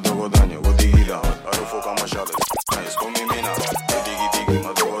digi madogodanya godigida arufu kama shala nice komimina digi digi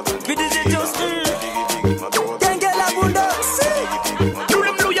madogodanya PDJ Justin digi digi madogodanya Tengela bunda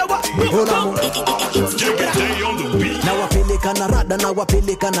na wapeleka na rada na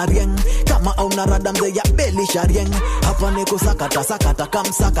wapeleka na rieng kama au na rada mzee ya beli sharieng hapa niko sakata sakata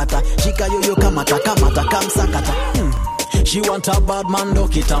kamsakata shika yoyo kamata kamata kamsakata She want a bad man,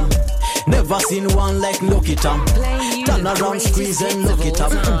 look it up. Never seen one like look it up. Turn around, squeeze and look it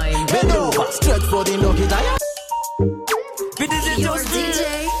up. Bend over, stretch for the look it up. Your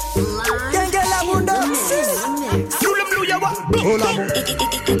DJ, Tengela bunda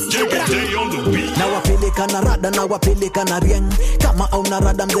na wapeleka na rada na wapeleka na rieng kama au na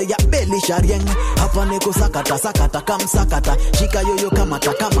rada mzee ya beli sharieng hapa niko sakata sakata kamsakata shika yoyo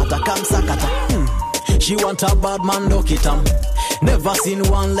kamata kamata kamsakata She want a bad man, look it up. Never seen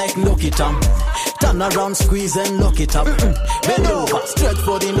one like look it up. Turn around, squeeze and look it up. Bend over, stretch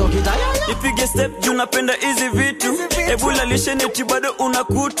for the look it up. Ipige step juu napenda hizi vitu. Ebula lisheneti bado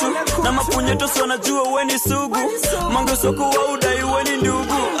unakutu. Na mapunyeto so najua weni sugu. Mango soko wa udai weni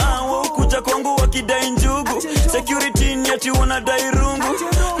ndugu. Wa ukuja kwangu wakidai njugu. Security nyati wanadai rungu.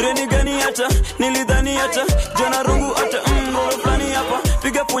 Reni gani hata, nilidhani hata. Jona rungu hata, ngoro flani hapa.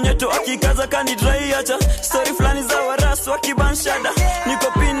 Piga punyeto akikaza kani dry hata. Story flani za warasu wakibanshada.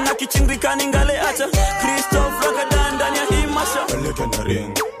 Niko pin na kichingikani ngale hata. Christoph Rakadan ndani ya hii masha.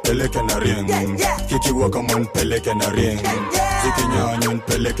 Peleke na ring kikiwa kama npeleke na ring zikinyanya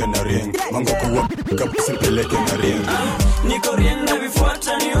npeleke na ring mango kuwa kabisa peleke na ring niko ring na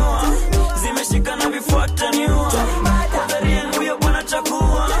vifuata niua zimeshika na vifuata niua kwa ring huyo bwana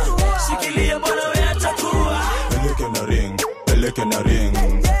chakua shikilia bwana wewe atakuwa peleke na ring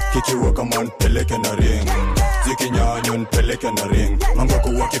kikiwa kama npeleke na ring zikinyanya npeleke na ring mango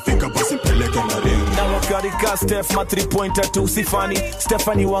kuwa kifika basi peleke na ring na wakarika Steph ma 3 pointer tu sifani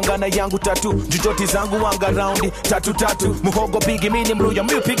Stephanie wangana yangu tatu jujoti zangu wanga roundi tatu muhogo bigi mini mruya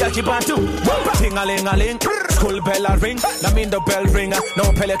mpiga kibantu tingalingaling school bell ring na mindo bell ringer na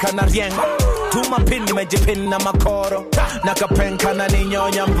wapeleka na rieng tuma pin nimejipin na makoro na kapenka na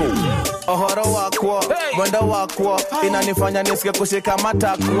ninyonya mbu ohoro wakwo mwendo wakwo inanifanya nisike kushika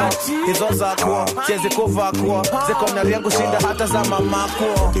matakwo hizo zakwo chezi kuvakwo ziko na riengu shinda hata za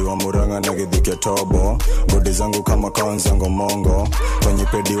mamakwo diwa muranga na gidhike tobo bodi zangu kama kaonzango mongo kwenye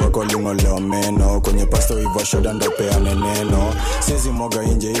pedi wako limo leo meno kwenye pasto hivyo shoda ndo peane neno sezi moga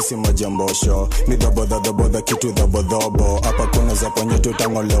inje isi majambosho ni dhabodha kitu dhabodhobo hapa kuna za ponye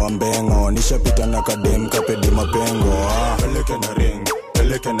tutangolewa mbengo nishapita na kadem kapedi mapengo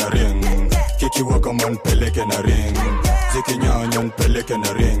peleke na ring kikiwa kama npeleke na ring zikinyanya npeleke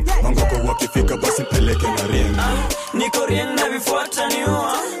na ring mangoko wakifika basi peleke na ring niko ring na vifuata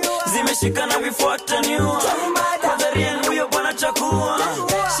niua zimeshika na vifuata niua kwa ring huyo bwana chakua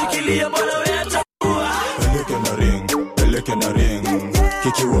shikilia bwana wewe atakuwa peleke na ring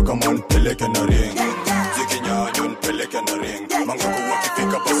kikiwa kama npeleke na ring zikinyanya npeleke na ring mangoko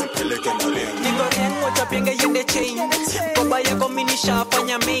wakifika basi peleke na ring niko ring watapinga yende chain koba yako mini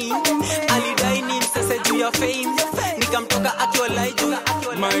shafanya main alidai ni msese juu ya fame nikamtoka akiwa juu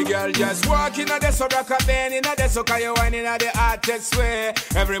my girl just walking on the so rock a bend in the so you whining at the artist way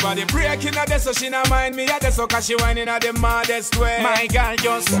everybody breaking at the so she not mind me at the so she whining at the modest way my girl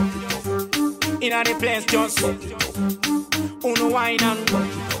just in the place just uno wine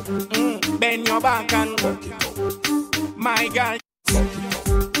and bend your back and my girl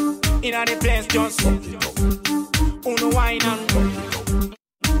Inna the place, just uno wine and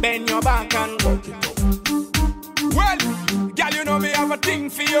bend your back and well, girl, you know me have a thing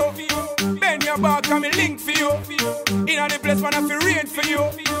for you. Bend your back and me link for you. Inna the place, man, I feel rain for you.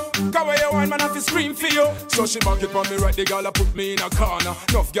 Cover your wine, man, I feel scream for you. So she back it on me right, the girl I put me in a corner.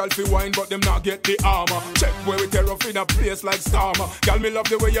 Enough girl fi wine, but them not get the armor. Check where we tear off in a place like Starmer. Girl, me love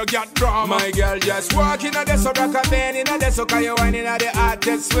the way you got drama. My girl just walk in a day, so rock a bend in a day, so cause you wine in a the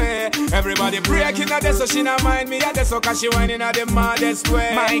hottest way. Everybody break in a day, so she not mind me a day, so cause she wine in a the maddest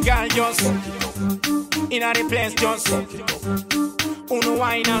way. My girl just inna the place, just uno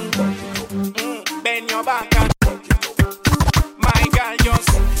wine and bend your back and my girl just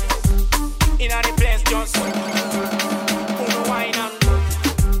inna the place, just uno wine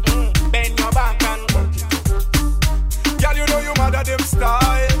and bend your back and girl, you know you mad at them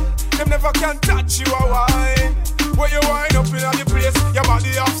style. Them never can touch you a wine. Where you wind up inna the place, your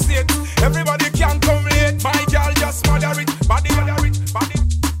body offset. Everybody can come late. My girl just mother it, body.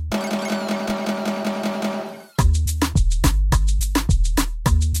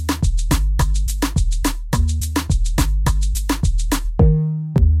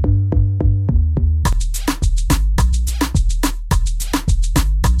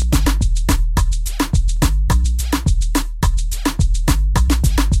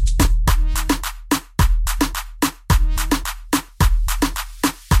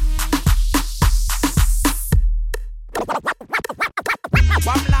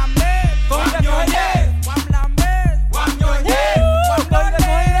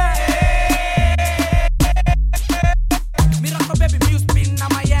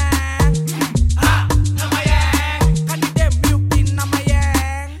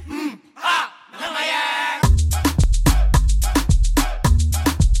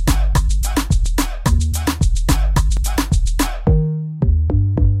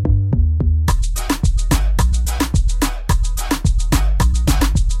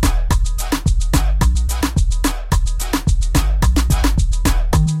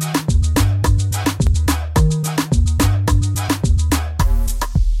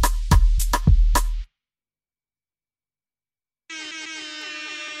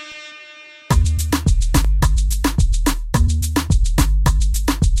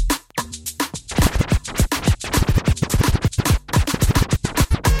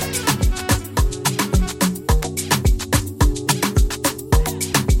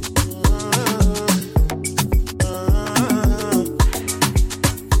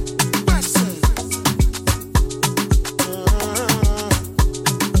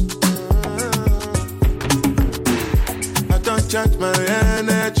 Charge my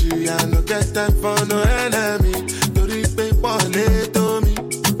energy, I no get time for no enemy. To repay to me.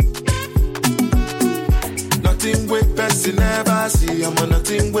 Nothing with person never see. I'm on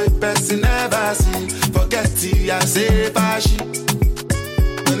nothing with person never see. Forget it, I say bashi.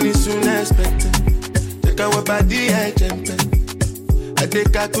 Money soon expected. Take our body and jump. I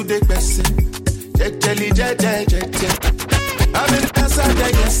take her to the person. Jelly. I'm in the answer,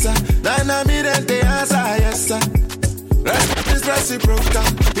 yes sir. Then I'm in the answer, yes sir. Respect is reciprocal,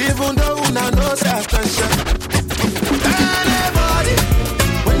 even though una knows attention. Anybody,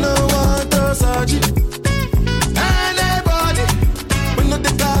 we no want to search it. Anybody, we no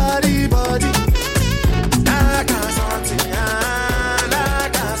the carry body. I can't something, I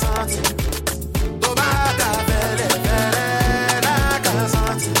can't something. Go back a fele, I can't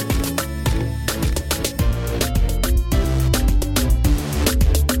something.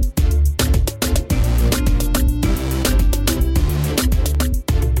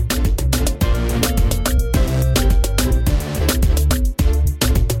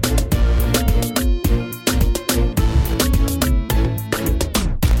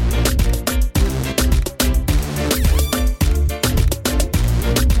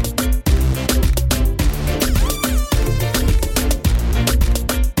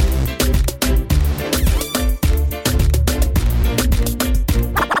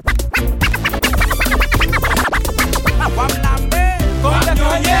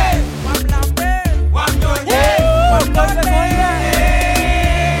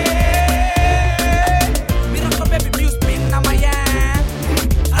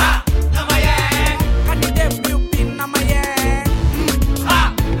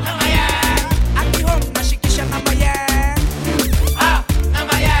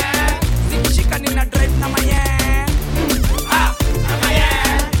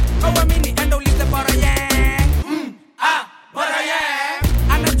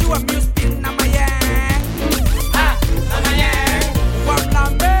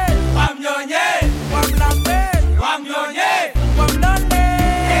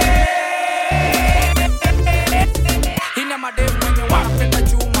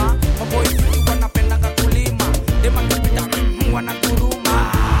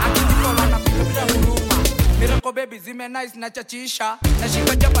 baby zime nice na chachisha. Na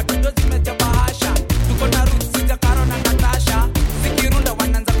shika jaba tudo zime jabahasha. Tuko na roots za Karo na Natasha. Zikirunda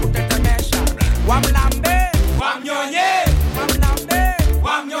wananza kutetemesha. Wamlambe, wamnyonye, wamlambe,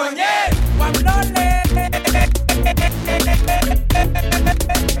 wamnyonye, wamlole.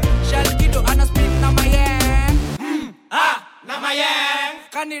 Shalkido ana spin na mayeng. Na mayeng.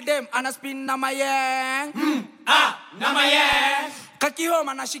 Kanidem ana spin na mayeng. Na mayeng.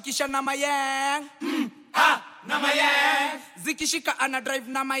 Kakihoma anashikisha na mayeng. Na mayeng. Zikishika ana drive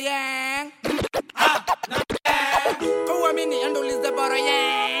na mayeng. Na mayeng. Kuamini endulize bora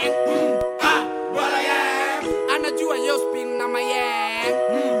yeng. Bora yeng. Anajua yo spin na mayeng.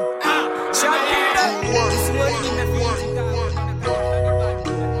 Shalkido. Iswali imefika.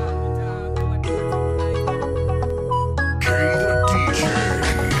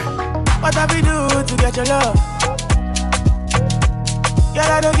 What have we do to get your love?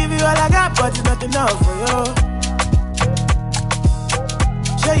 Girl, I don't give you all I got, but it's not enough for you.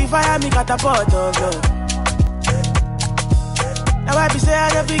 Show you fire me catapult of love. Now I be say I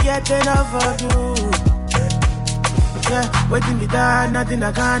don't forget enough of you. Yeah, waiting me down, nothing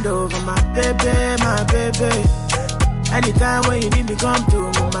I can't do for my baby. Anytime when you need me, come to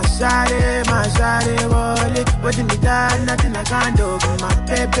me, my shawty, wallet. Waiting me down, nothing I can't do for my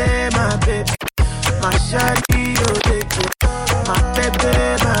baby. My shawty, oh, take it. My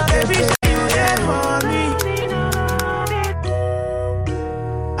baby, say you there for me.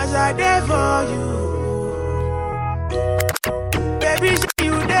 As I there for you. Baby, say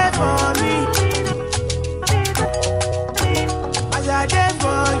you there for me. As I there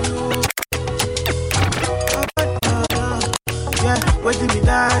for you. Waiting me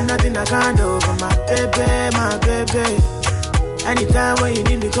down, nothing I can't do for my baby. Anytime when you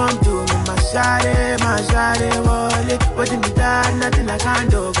need me, come to me, my shawty, wallet. Waiting me down, nothing I can't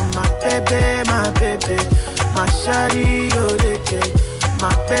do for my baby. My shawty, oh,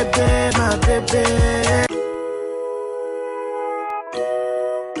 my baby.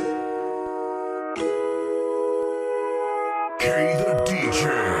 K the DJ.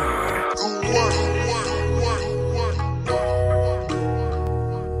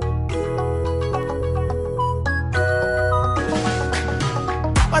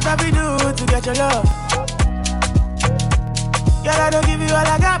 What have we do to get your love? Girl, I don't give you all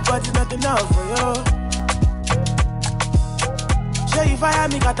I got, but it's not enough for you. Show you fire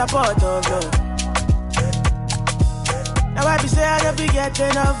me catapult of love. Now I be say I don't forget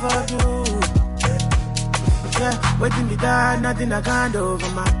enough of you. Yeah, waiting me down, nothing I can't do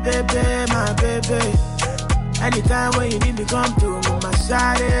for my baby. Anytime when you need me, come to me, my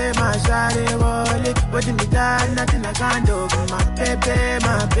shawty, wallet. Waiting me down, nothing I can't do for my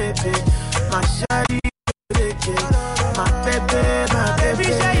baby. My shawty, my baby.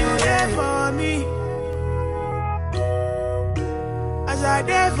 Say you there for me. As I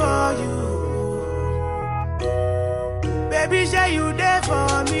there for you. Baby, say you there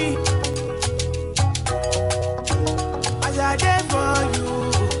for me. As I there for you.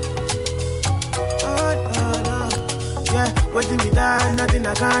 Yeah, waiting me down, nothing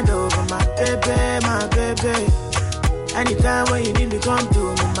I can't do for my baby. Anytime when you need me, come to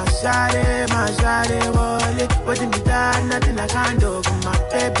me, my shawty, wallet. Waiting me down, nothing I can't do for my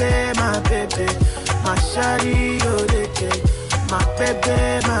baby. My shawty, oh, my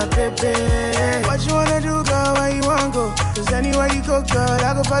baby. What you wanna do, girl, where you wanna go? Cause anywhere you go, girl,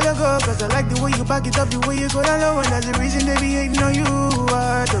 I go follow, go. Cause I like the way you back it up, the way you go down low. And that's the reason they be hating on you,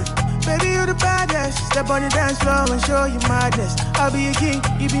 Baby, you the baddest. Step on the dance floor and show you madness. I'll be a king,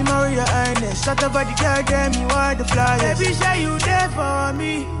 you be Maria Ernest. Shut up, body girl, damn, you are the flyest. Baby, say you there for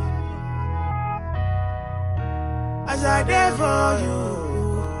me. As I there for you.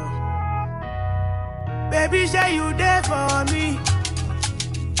 Baby, say you there for me.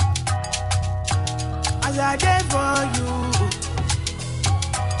 As I there for you.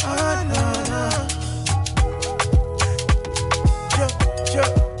 Oh, no.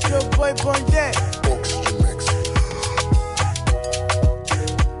 Your boy born dead.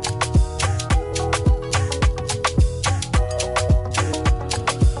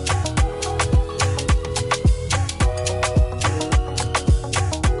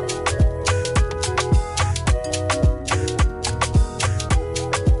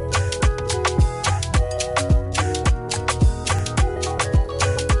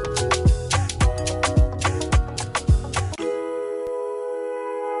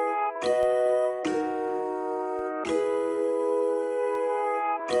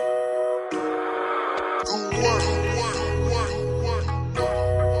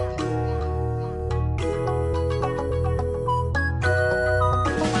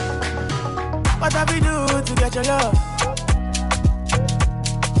 get your love.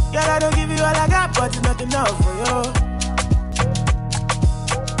 Girl, I don't give you all I got, but it's not enough for you.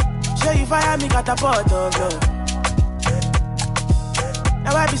 Show you fire me, got a pot of love.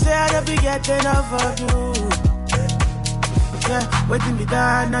 Now I be say I don't be getting enough of you. Yeah, waiting be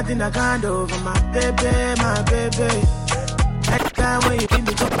done, nothing I can't do for my baby, my baby. Anytime when you think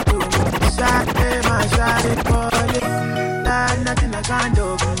me come to me, my shawty boy. Nothing I can't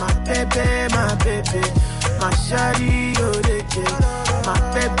do for my baby, my baby. My shawty, oh, they care.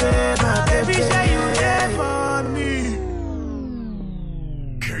 My baby, say you there for me.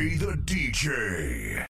 K the DJ.